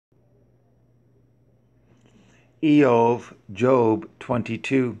Job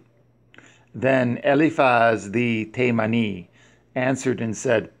 22. Then Eliphaz the Temani answered and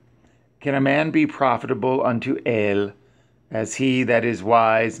said, Can a man be profitable unto El, as he that is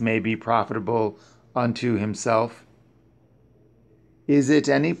wise may be profitable unto himself? Is it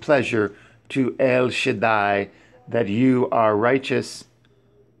any pleasure to El Shaddai that you are righteous,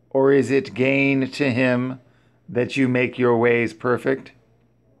 or is it gain to him that you make your ways perfect?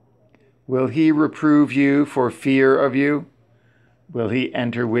 Will he reprove you for fear of you? Will he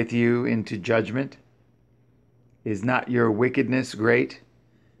enter with you into judgment? Is not your wickedness great,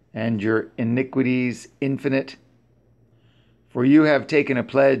 and your iniquities infinite? For you have taken a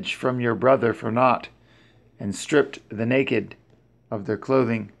pledge from your brother for naught, and stripped the naked of their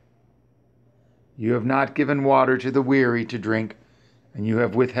clothing. You have not given water to the weary to drink, and you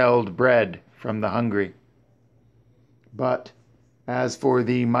have withheld bread from the hungry. But as for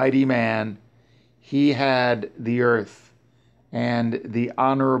the mighty man, he had the earth, and the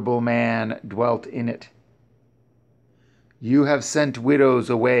honorable man dwelt in it. You have sent widows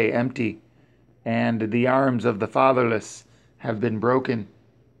away empty, and the arms of the fatherless have been broken.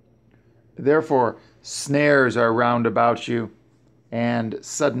 Therefore snares are round about you, and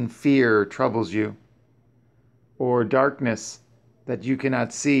sudden fear troubles you, or darkness that you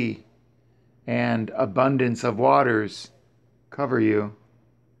cannot see, and abundance of waters cover you.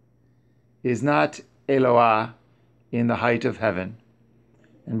 Is not HalleluYAH in the height of heaven?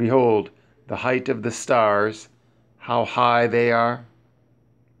 And behold, the height of the stars, how high they are?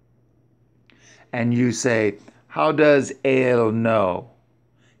 And you say, How does El know?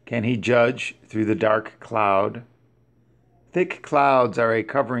 Can he judge through the dark cloud? Thick clouds are a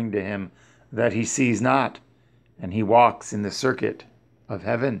covering to him that he sees not, and he walks in the circuit of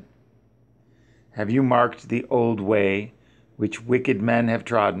heaven. Have you marked the old way which wicked men have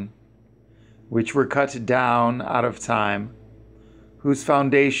trodden, which were cut down out of time, whose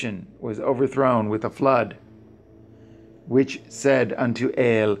foundation was overthrown with a flood, which said unto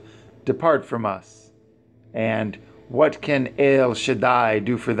El, Depart from us, and what can El Shaddai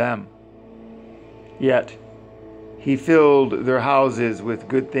do for them? Yet he filled their houses with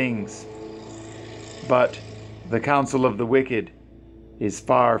good things, but the counsel of the wicked is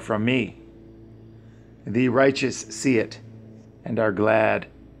far from me. The righteous see it, and are glad,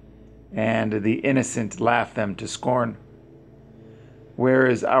 and the innocent laugh them to scorn.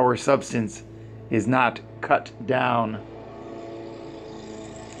 Whereas our substance is not cut down,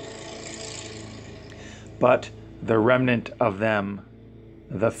 but the remnant of them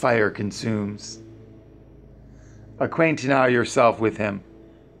the fire consumes. Acquaint now yourself with him,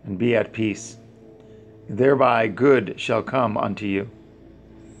 and be at peace. Thereby good shall come unto you.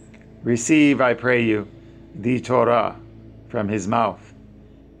 Receive, I pray you, the Torah from his mouth,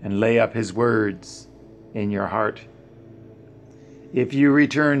 and lay up his words in your heart. If you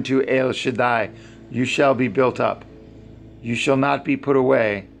return to El Shaddai, you shall be built up. You shall not be put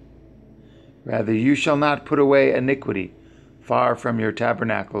away. Rather, you shall not put away iniquity far from your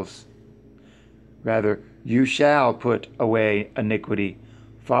tabernacles. Rather, you shall put away iniquity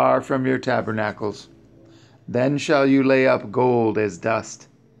far from your tabernacles. Then shall you lay up gold as dust,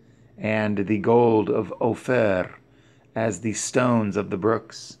 and the gold of Ophir as the stones of the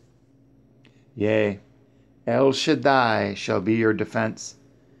brooks. Yea, El Shaddai shall be your defense,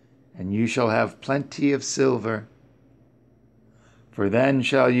 and you shall have plenty of silver. For then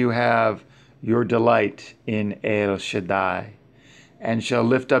shall you have your delight in El Shaddai, and shall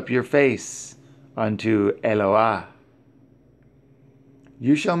lift up your face unto HalleluYAH.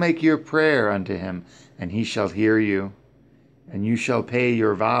 You shall make your prayer unto him, and he shall hear you, and you shall pay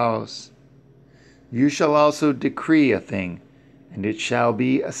your vows. You shall also decree a thing, and it shall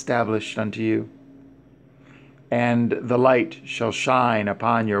be established unto you. And the light shall shine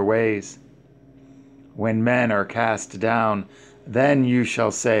upon your ways. When men are cast down, then you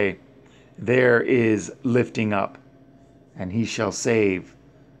shall say, There is lifting up, and he shall save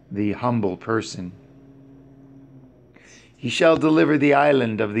the humble person. He shall deliver the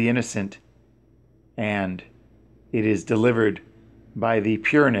island of the innocent, and it is delivered by the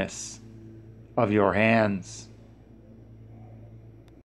pureness of your hands.